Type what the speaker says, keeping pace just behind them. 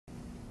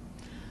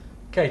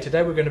Okay,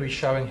 today we're going to be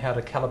showing how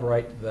to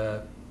calibrate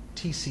the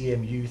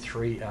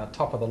TCM-U3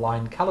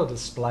 top-of-the-line color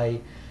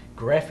display,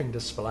 graphing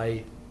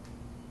display,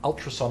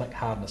 ultrasonic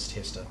hardness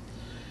tester.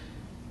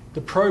 The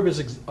probe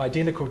is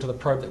identical to the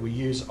probe that we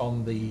use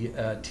on the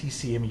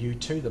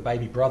TCM-U2, the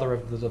baby brother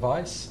of the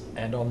device,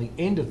 and on the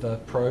end of the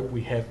probe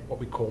we have what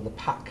we call the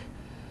puck.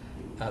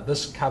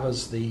 This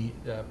covers the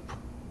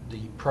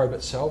probe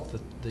itself,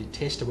 the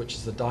tester, which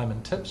is the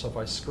diamond tip. So if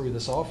I screw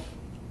this off,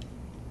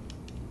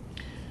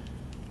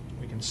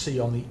 we can see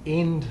on the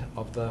end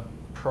of the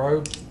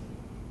probe,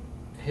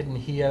 hidden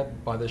here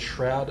by the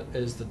shroud,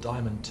 is the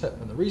diamond tip.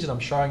 And the reason I'm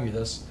showing you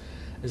this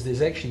is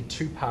there's actually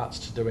two parts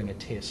to doing a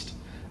test.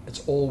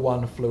 It's all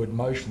one fluid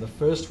motion. The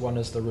first one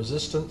is the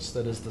resistance,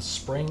 that is the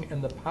spring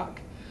in the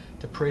puck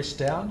to press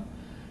down,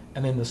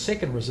 and then the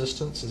second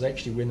resistance is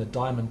actually when the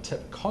diamond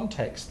tip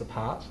contacts the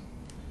part,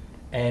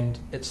 and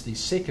it's the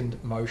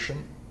second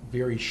motion,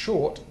 very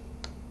short,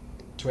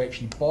 to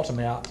actually bottom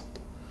out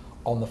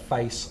on the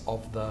face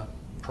of the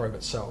probe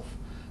itself.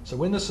 So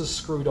when this is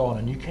screwed on,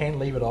 and you can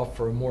leave it off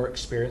for a more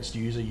experienced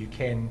user, you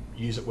can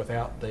use it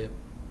without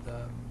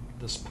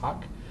this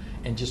puck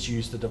and just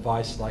use the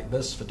device like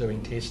this for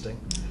doing testing.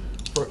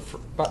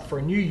 But for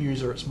a new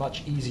user, it's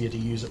much easier to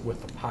use it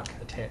with the puck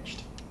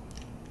attached.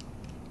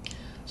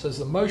 So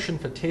the motion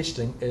for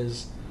testing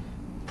is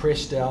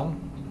press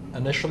down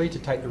initially to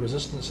take the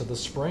resistance of the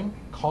spring,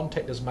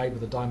 contact is made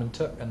with the diamond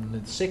tip, and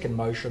the second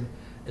motion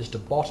is to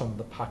bottom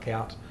the puck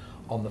out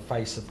on the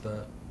face of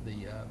the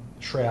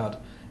shroud,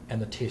 and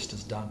the test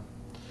is done.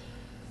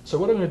 So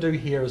what I'm going to do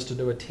here is to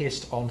do a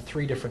test on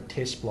 3 different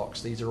test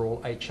blocks. These are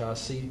all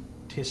HRC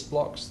test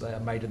blocks. They are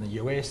made in the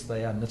US,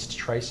 they are NIST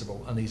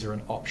traceable, and these are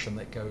an option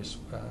that goes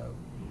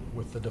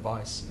with the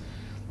device.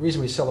 The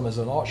reason we sell them as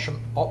an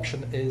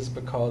option is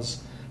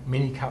because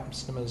many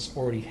customers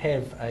already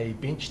have a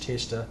bench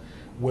tester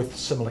with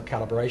similar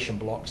calibration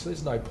blocks, so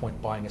there's no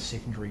point buying a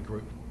secondary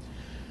group.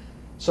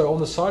 So on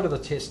the side of the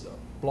test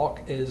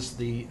block is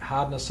the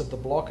hardness of the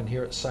block, and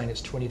here it's saying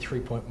it's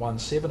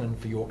 23.17, and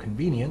for your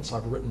convenience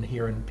I've written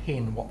here in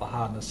pen what the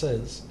hardness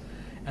is,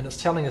 and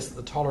it's telling us that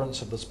the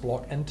tolerance of this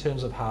block in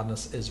terms of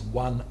hardness is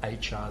 1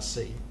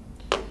 HRC.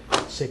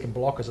 Second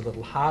block is a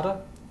little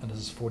harder, and this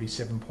is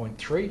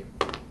 47.3,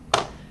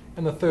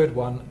 and the third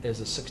one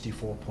is a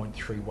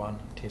 64.31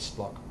 test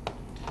block.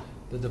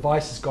 The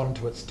device has gone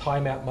into its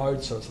timeout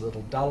mode, so it's a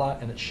little duller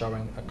and it's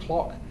showing a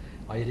clock.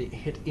 I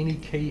hit any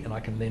key and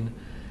I can then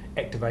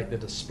activate the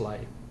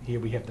display. Here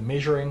we have the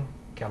measuring,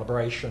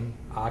 calibration,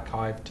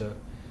 archive to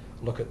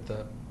look at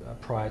the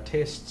prior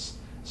tests,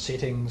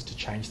 settings to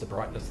change the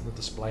brightness of the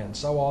display and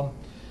so on,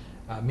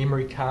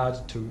 memory card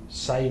to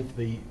save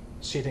the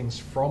settings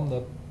from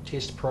the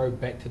test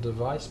probe back to the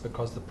device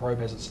because the probe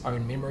has its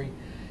own memory,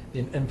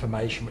 then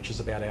information which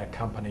is about our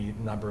company,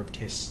 number of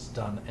tests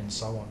done, and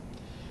so on.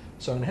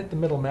 So I'm going to hit the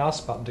middle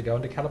mouse button to go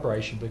into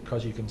calibration,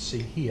 because you can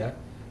see here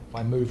if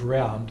I move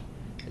around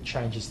it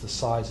changes the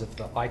size of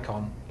the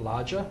icon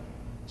larger.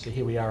 So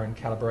here we are in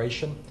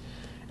calibration,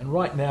 and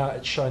right now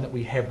it's showing that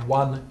we have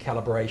one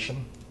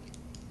calibration.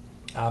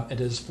 It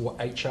is for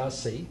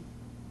HRC.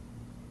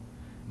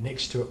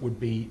 Next to it would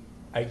be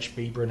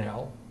HB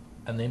Brunel,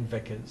 and then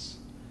Vickers.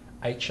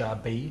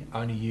 HRB,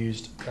 only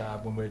used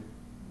when we've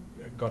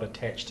got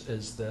attached,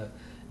 is the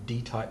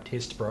D-type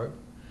test probe.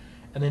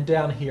 And then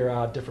down here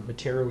are different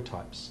material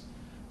types.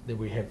 Then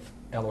we have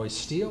alloy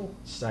steel,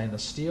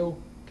 stainless steel,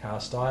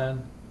 cast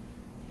iron,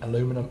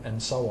 aluminum,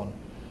 and so on.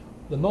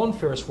 The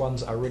non-ferrous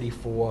ones are ready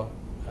for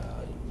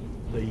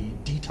the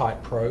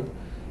D-type probe,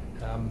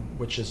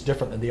 which is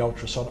different than the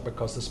ultrasonic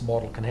because this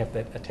model can have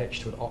that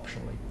attached to it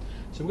optionally.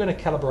 So we're going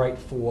to calibrate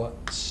for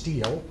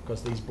steel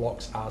because these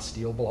blocks are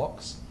steel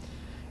blocks,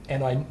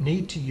 and I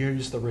need to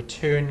use the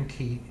return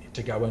key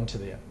to go into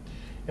there.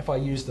 If I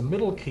use the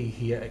middle key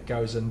here, it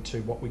goes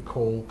into what we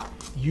call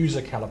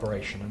user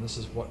calibration, and this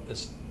is what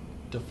is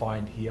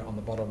defined here on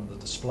the bottom of the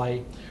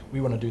display.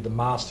 We want to do the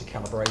master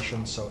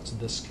calibration, so it's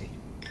this key.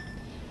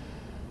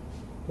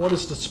 What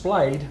is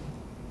displayed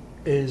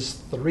is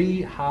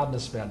 3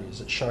 hardness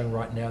values. It's showing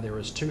right now there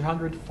is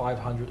 200,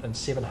 500, and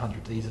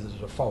 700. These are the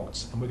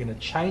defaults, and we're going to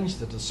change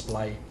the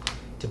display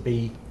to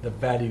be the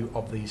value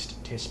of these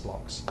test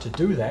blocks. To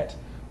do that,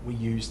 we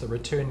use the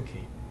return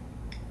key.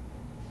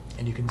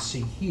 And you can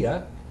see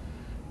here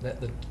that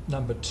the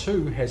number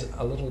 2 has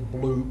a little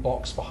blue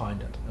box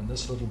behind it, and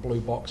this little blue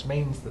box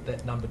means that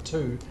that number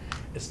 2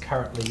 is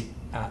currently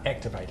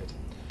activated.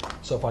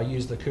 So if I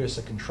use the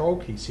cursor control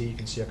keys here, you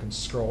can see I can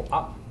scroll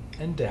up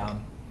and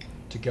down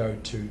to go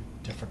to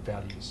different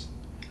values.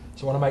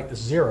 So I want to make this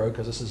 0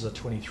 because this is a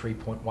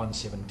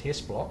 23.17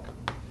 test block.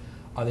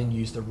 I then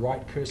use the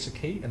right cursor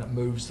key and it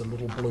moves the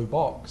little blue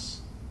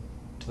box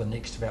to the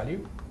next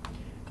value.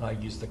 And I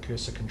use the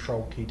cursor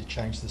control key to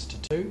change this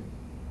to 2.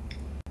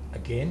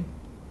 Again,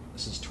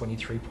 this is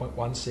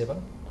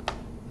 23.17.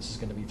 This is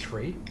going to be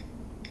 3.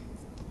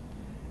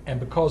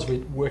 And because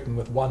we're working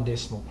with 1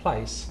 decimal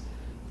place,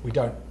 we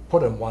don't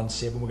put in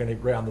 17, we're going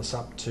to round this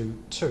up to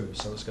 2,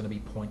 so it's going to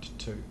be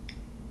 0.2.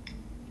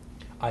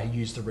 I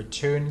use the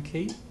return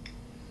key,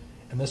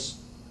 and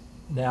this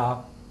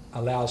now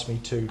allows me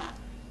to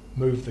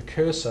move the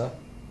cursor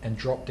and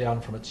drop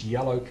down from its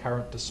yellow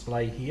current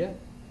display here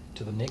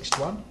to the next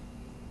one,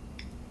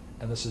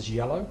 and this is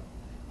yellow.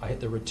 I hit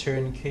the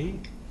return key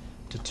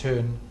to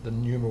turn the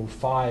numeral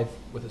 5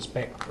 with its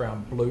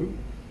background blue,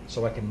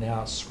 so I can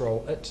now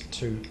scroll it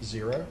to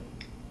 0.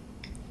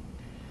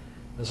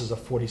 This is a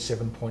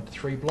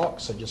 47.3 block,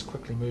 so just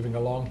quickly moving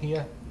along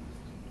here,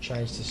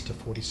 change this to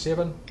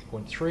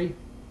 47.3.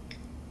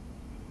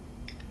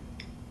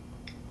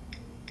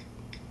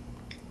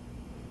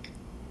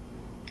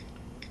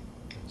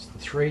 That's the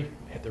 3,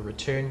 hit the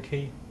return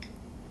key,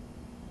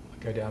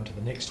 go down to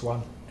the next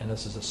one, and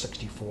this is a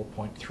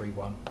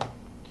 64.31.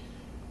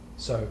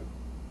 So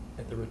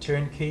at the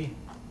return key,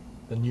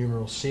 the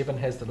numeral 7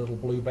 has the little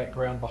blue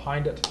background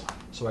behind it,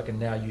 so I can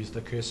now use the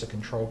cursor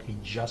control key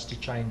just to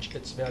change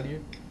its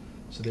value.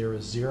 So there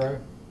is 0.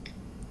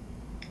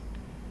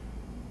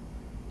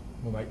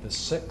 We'll make this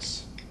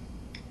 6,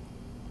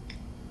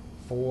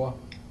 4,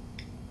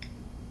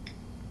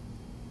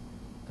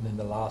 and then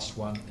the last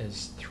one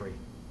is 3.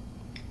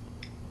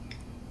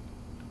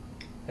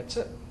 That's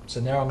it. So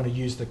now I'm going to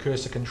use the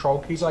cursor control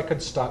keys. I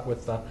could start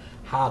with the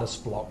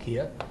hardest block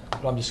here,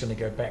 but I'm just going to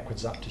go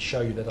backwards up to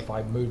show you that if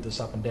I move this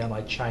up and down,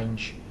 I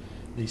change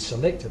the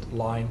selected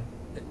line,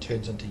 it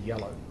turns into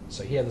yellow.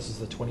 So here, this is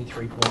the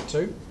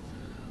 23.2.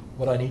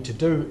 What I need to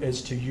do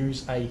is to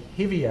use a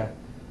heavier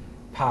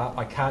part.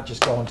 I can't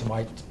just go onto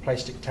my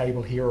plastic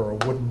table here or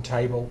a wooden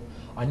table.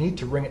 I need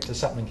to ring it to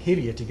something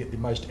heavier to get the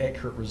most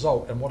accurate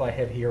result, and what I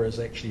have here is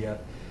actually a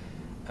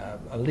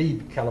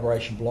lead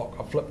calibration block.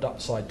 I flipped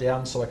upside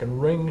down so I can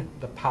ring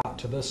the part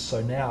to this,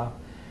 so now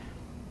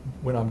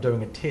when I'm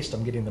doing a test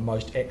I'm getting the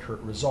most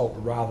accurate result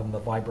rather than the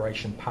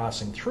vibration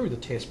passing through the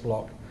test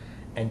block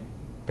and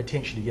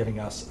potentially giving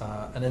us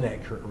an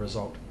inaccurate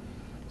result.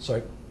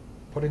 So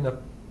putting the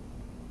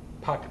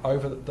puck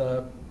over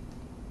the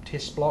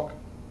test block,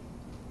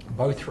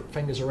 both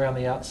fingers around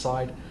the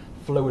outside,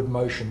 fluid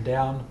motion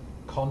down,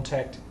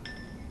 contact,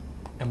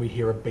 and we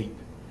hear a beep.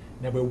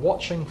 Now we're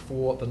watching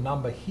for the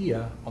number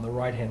here on the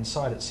right hand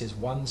side. It says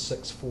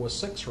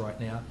 1646 right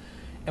now,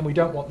 and we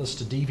don't want this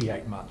to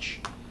deviate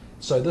much.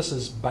 So this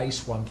is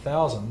base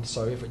 1000,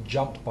 so if it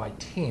jumped by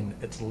 10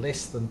 it's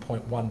less than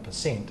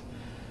 0.1%.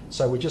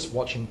 So we're just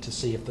watching to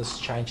see if this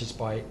changes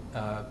by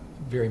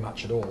very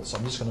much at all. So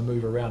I'm just going to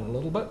move around a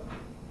little bit.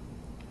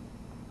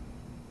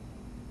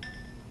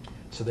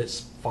 So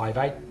that's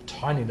 5.8,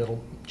 tiny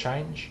little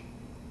change.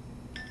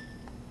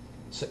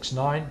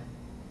 6.9, a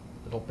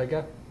little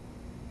bigger.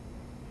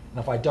 And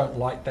if I don't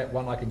like that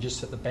one, I can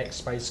just hit the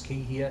backspace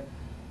key here,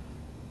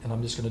 and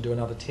I'm just going to do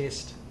another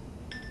test.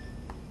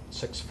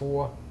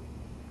 6.4.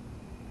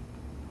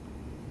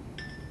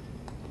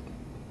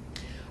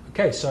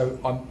 Okay, so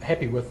I'm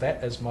happy with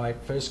that as my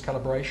first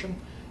calibration.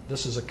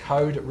 This is a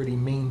code. It really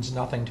means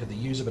nothing to the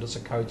user, but it's a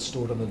code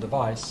stored on the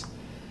device.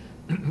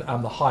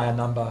 The higher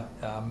number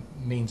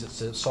means it's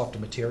a softer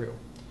material.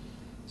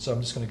 So I'm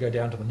just going to go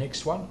down to the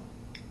next one.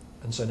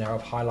 And so now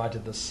I've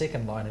highlighted the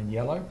second line in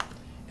yellow,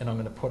 and I'm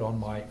going to put on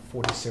my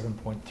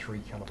 47.3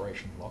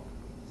 calibration block.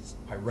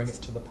 I ring it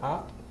to the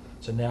part,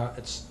 so now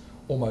it's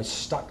almost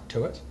stuck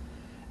to it,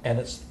 and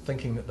it's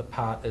thinking that the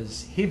part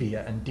is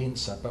heavier and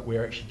denser, but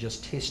we're actually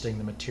just testing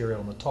the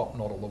material on the top,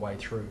 not all the way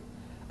through.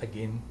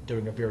 Again,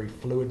 doing a very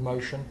fluid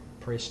motion,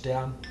 press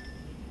down,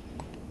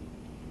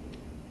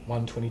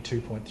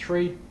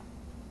 122.3,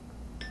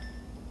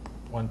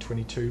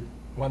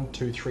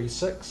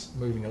 1236,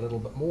 moving a little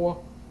bit more,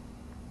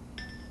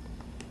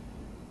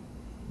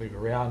 move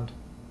around.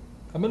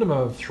 A minimum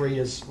of 3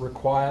 is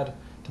required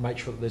to make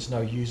sure that there's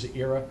no user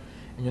error.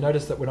 And you'll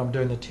notice that when I'm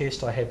doing the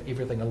test, I have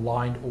everything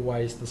aligned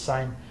always the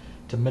same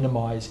to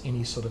minimize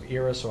any sort of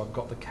error. So I've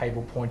got the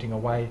cable pointing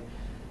away,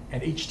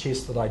 and each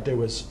test that I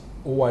do is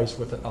always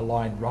with it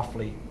aligned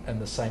roughly in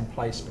the same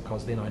place,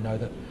 because then I know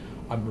that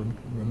I'm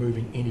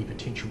removing any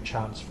potential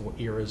chance for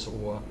errors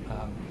or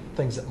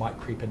things that might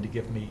creep in to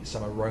give me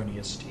some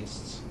erroneous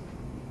tests.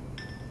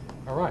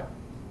 All right,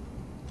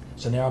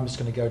 so now I'm just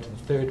going to go to the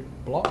third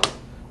block,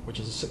 which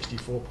is a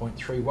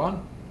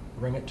 64.31,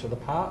 ring it to the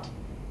part.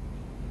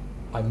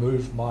 I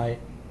move my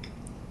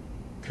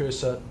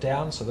cursor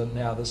down so that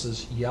now this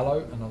is yellow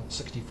and on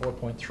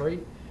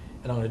 64.3,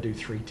 and I'm going to do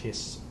 3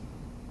 tests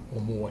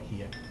or more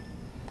here.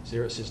 So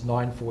here it says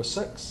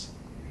 946,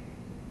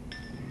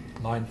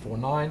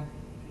 949,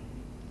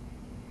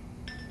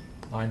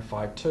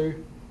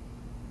 952,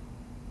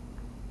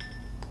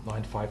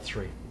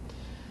 953.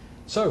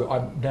 So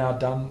I've now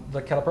done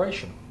the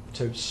calibration.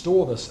 To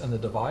store this in the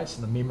device,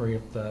 in the memory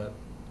of the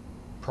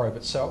probe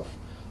itself,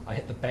 I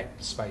hit the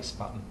backspace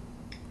button,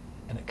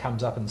 and it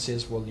comes up and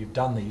says, well, you've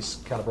done these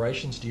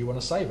calibrations, do you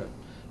want to save it?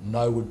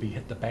 No would be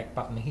hit the back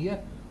button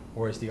here,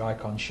 or as the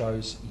icon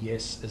shows,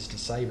 yes is to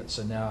save it.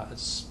 So now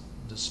it's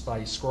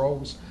display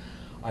scrolls.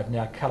 I've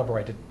now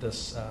calibrated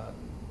this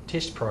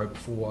test probe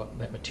for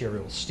that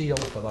material steel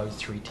for those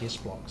 3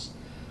 test blocks.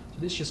 So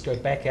let's just go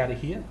back out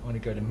of here. I'm going to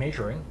go to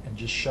measuring and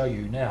just show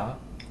you now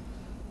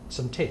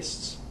some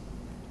tests.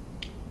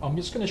 I'm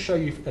just going to show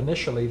you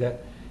initially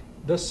that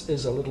this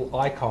is a little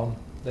icon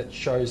that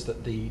shows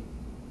that the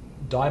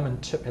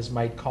diamond tip has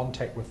made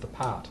contact with the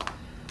part.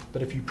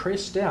 But if you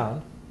press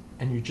down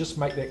and you just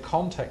make that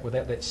contact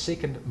without that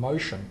second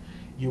motion,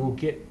 you will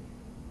get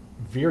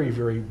very,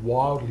 very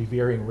wildly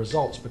varying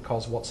results,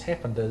 because what's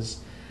happened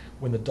is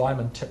when the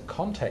diamond tip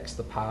contacts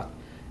the part,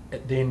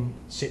 it then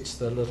sets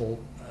the little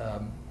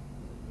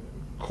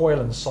coil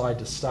inside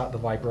to start the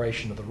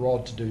vibration of the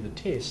rod to do the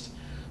test.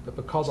 But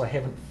because I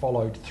haven't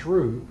followed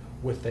through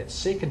with that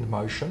second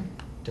motion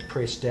to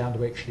press down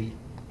to actually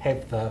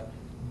have the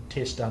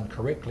test done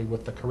correctly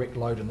with the correct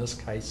load, in this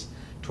case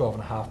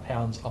 12.5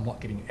 pounds, I'm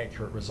not getting an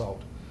accurate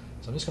result.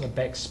 So I'm just going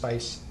to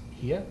backspace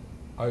here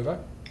over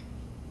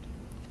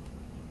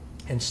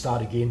and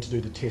start again to do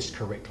the test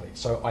correctly.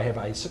 So I have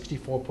a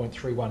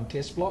 64.31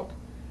 test block.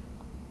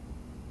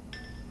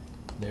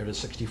 There it is,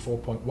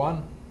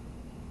 64.1,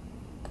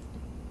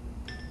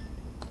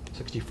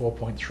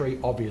 64.3,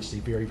 obviously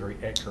very, very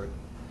accurate.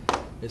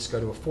 Let's go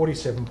to a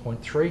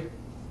 47.3.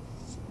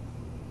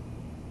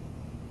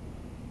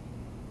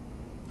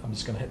 I'm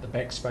just going to hit the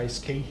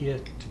backspace key here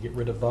to get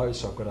rid of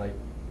those, so I've got a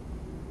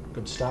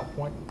good start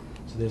point.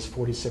 So there's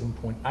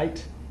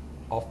 47.8,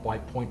 off by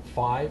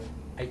 0.5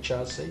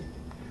 HRC.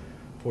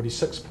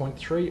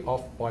 46.3,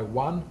 off by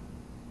 1.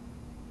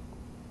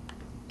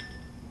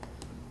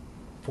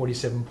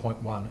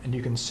 47.1, and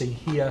you can see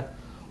here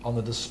on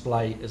the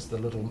display is the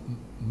little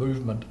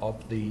movement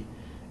of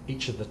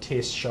each of the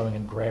tests showing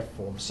in graph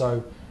form.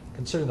 So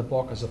considering the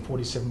block is a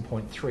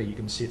 47.3, you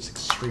can see it's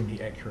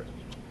extremely accurate.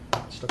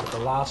 Let's look at the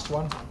last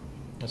one.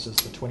 This is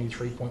the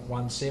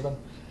 23.17.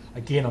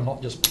 Again, I'm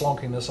not just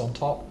plonking this on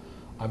top,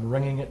 I'm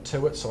ringing it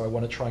to it, so I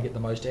want to try and get the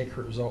most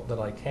accurate result that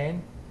I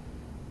can.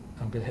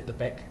 I'm going to hit the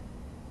back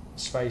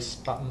space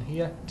button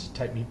here to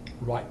take me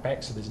right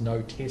back, so there's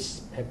no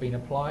tests have been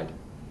applied.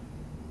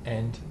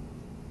 And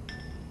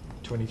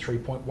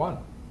 23.1, and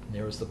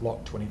there is the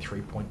block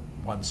 23.17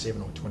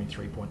 or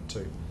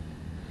 23.2.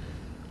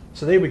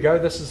 So there we go.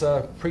 This is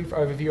a brief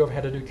overview of how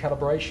to do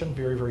calibration.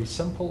 Very, very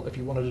simple. If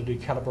you wanted to do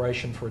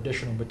calibration for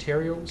additional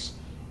materials,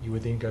 you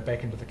would then go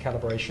back into the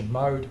calibration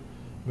mode,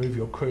 move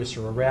your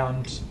cursor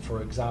around,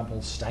 for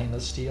example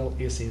stainless steel,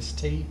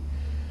 SST.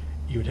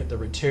 You would hit the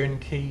return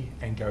key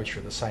and go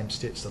through the same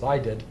steps that I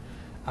did.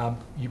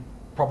 You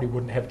probably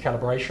wouldn't have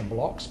calibration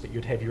blocks, but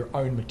you'd have your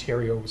own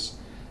materials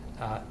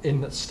in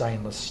the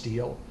stainless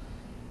steel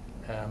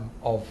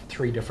of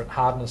 3 different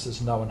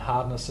hardnesses, known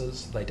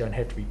hardnesses. They don't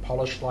have to be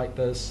polished like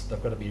this.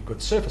 They've got to be a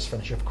good surface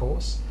finish, of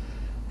course.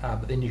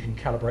 But then you can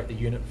calibrate the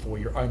unit for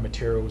your own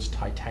materials,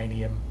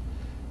 titanium,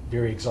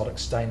 very exotic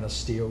stainless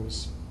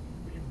steels,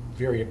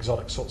 very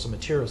exotic sorts of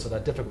materials that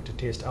are difficult to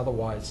test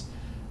otherwise,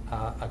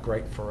 are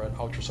great for an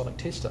ultrasonic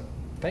tester.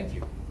 Thank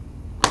you.